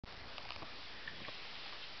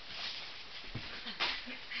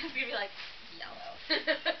gonna be like, yellow.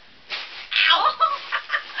 Ow!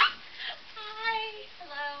 Hi.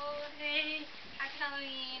 Hello. Hey. Happy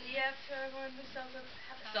Halloween. Yep, so everyone who celebrates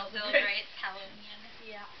Halloween.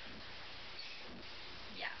 Yeah.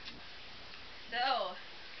 Yeah. So,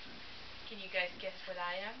 Can you guys guess what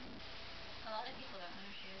I am? a lot of people don't know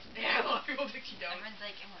who she is. Yeah, a lot of people think you don't. Everyone's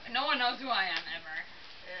like, no one knows who I am ever.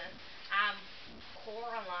 I'm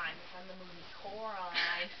Coraline from the movie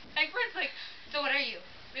Coraline. Everyone's like, so what are you?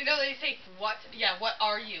 You know, they say, what? Yeah, what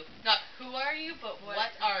are you? Not who are you, but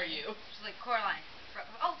what are you? She's like, Coraline. From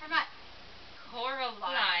what?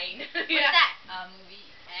 Coraline. What's What's that? A movie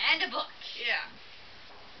and a book. Yeah.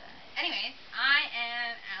 Anyways, I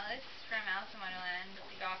am Alice from Alice in Wonderland,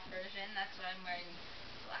 the goth version. That's why I'm wearing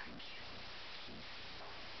black.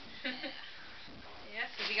 Yeah,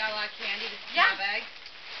 so we got a lot of candy. This is Yeah. my bag.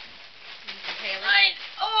 Right.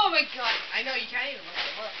 Oh my god. I know, you can't even look at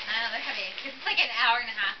them. I know, they're heavy. Cause it's like an hour and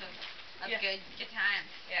a half of Yeah. good times.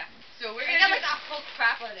 Yeah. So we're I gonna got like a whole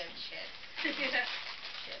crap load of shit. yeah.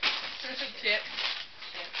 Chip.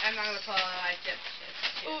 I'm not gonna pull out my chips.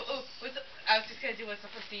 Ooh. I was just gonna do what's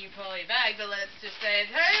the first thing you pull out of your bag, but let's just say,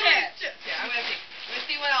 hey, chips. Yeah, I'm gonna see. Let's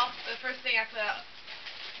see what else. The first thing I put out.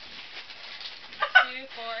 2,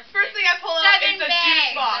 4, 6, First thing I pull out is a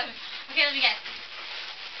juice box. Okay, let me guess.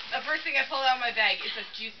 The first thing I pull out of my bag is a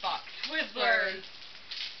juice box. Twizzlers.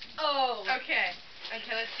 Oh. Okay,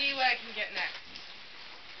 let's see what I can get next.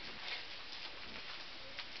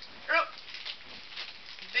 Oh.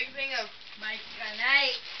 Big thing of Mike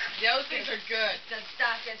Night. those things are good. Good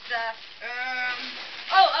stuff.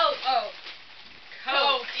 Oh.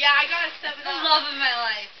 Coke. Yeah, I got a 7 The Up. love of my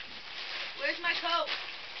life. Where's my Coke?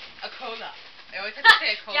 A cola. I always have to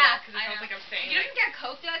say a cola because Yeah, it sounds like I'm saying you like... didn't get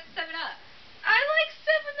Coke, that's 7 Up. I like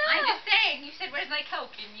 7 Up. I'm just saying, you said, where's my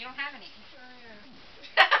Coke? And you don't have any. Oh,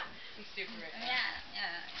 yeah. I'm stupid right now.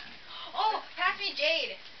 Yeah. Oh, pass me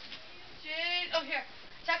Jade. Jade. Oh, here.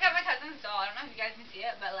 Check out my cousin's doll. I don't know if you guys can see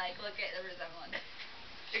it, but like, look at the resemblance.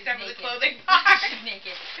 Except for the naked. clothing part. She's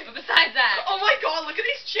naked. But besides that. Oh my god, look at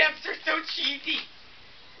these chips. They're so cheesy.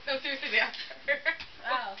 No, seriously, they are.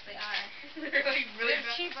 Wow, they are. They're like really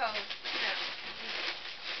They're cheapos. Yeah.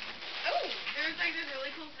 Oh, there's like this really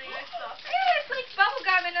cool thing I saw. Yeah, it's like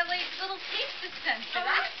bubblegum and a like little taste dispenser. Oh,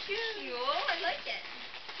 That's cute. I like it.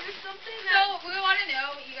 There's something that... So, we want to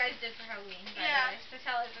know what you guys did for Halloween, by the way. So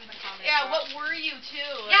tell us in the comments. Yeah, what were you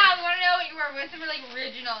too? Yeah, we want to know what you were. What's some like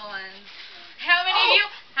original ones? How many of you?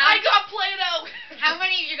 I got Play-Doh! How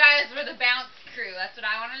many of you guys were the bounce crew? That's what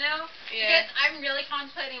I want to know. Yeah. Because I'm really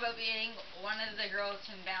contemplating about being one of the girls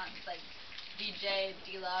from bounce, like DJ,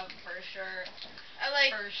 D-Love, for sure.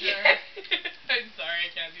 For sure. I'm sorry, I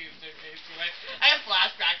can't do their face. I have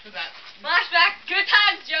flashbacks of that. Flashbacks, good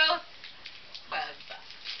times, Joe.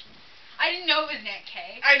 I didn't know it was Nick,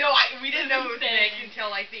 hey? I know, we didn't know it was Nick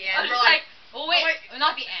until like the end. I was just like, well, wait, oh,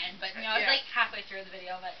 not the end, but you know, I was Yeah. like halfway through the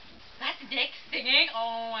video, but that's Nick singing?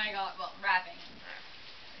 Oh my god, well, rapping.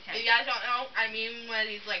 If you guys don't know, I'm eating one of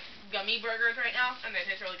these like gummy burgers right now, and they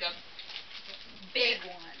taste really good. Big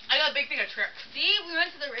one. I got a big thing of Trix. See, we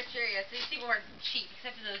went to the rich area, so these people weren't cheap,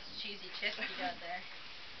 except for those cheesy chips you got there.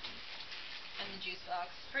 And the juice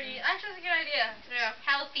box. Actually, that's a good idea. Yeah.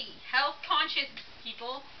 Healthy. Health-conscious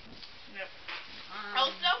people. Yep.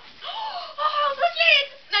 Also, oh, look at it!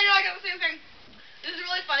 I know, I got the same thing. This is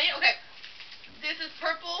really funny. Okay. This is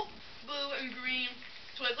purple, blue, and green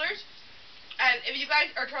Twizzlers. And if you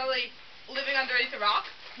guys are totally living underneath a rock,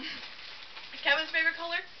 Kevin's favorite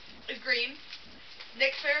color is green.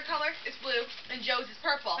 Nick's favorite color is blue, and Joe's is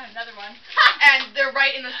purple. another one. And they're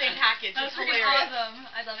right in the same package. That's It's freaking hilarious. awesome.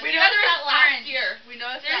 I love it. We You noticed got that last orange. year. We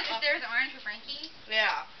noticed that. There's orange for Frankie.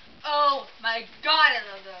 Yeah. Oh my god, I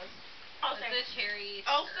love those. Oh, That's the cherries.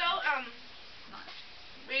 Also,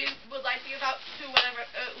 we would like to give out to whatever,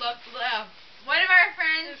 One of our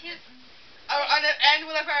friends, and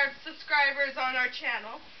one of our subscribers on our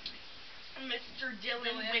channel, Mr.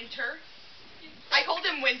 Dylan Winter. I called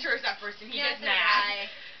him Winters at first, and he gets mad.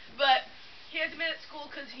 But he hasn't been at school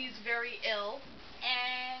because he's very ill.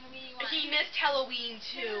 And he missed Halloween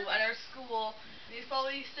too at our school. And he's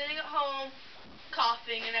probably sitting at home,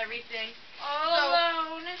 coughing and everything. All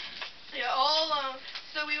alone. Yeah, all alone.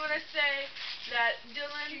 So we want to say that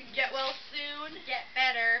Dylan, get well soon. Get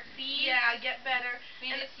better, please. Yeah, get better.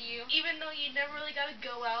 We miss you. Even though you never really got to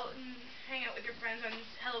go out and hang out with your friends on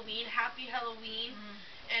Halloween, happy Halloween.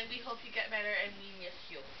 And we hope you get better, and we miss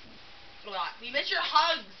you a lot. We miss your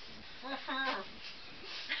hugs.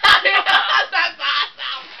 That's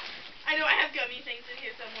awesome. I know I have gummy things in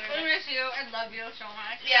here somewhere. We miss you. I love you so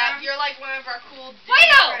much. Yeah, you're like one of our cool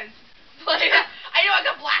Play-Doh! friends. Play-Doh. I know, I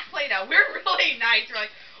got black Play-Doh. We're really nice. We're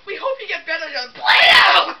like, We hope you get better, just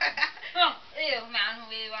BLAM! Oh, ew, man,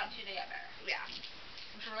 we want you to get better. Yeah.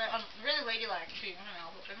 It's really ladylike too, my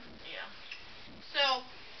mouth open. Yeah. So,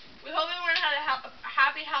 we hope everyone had a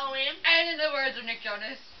happy Halloween. And in the words of Nick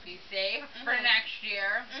Jonas, be safe for next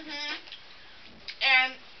year.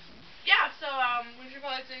 And, yeah, so, we should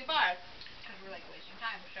probably say goodbye. Because we're like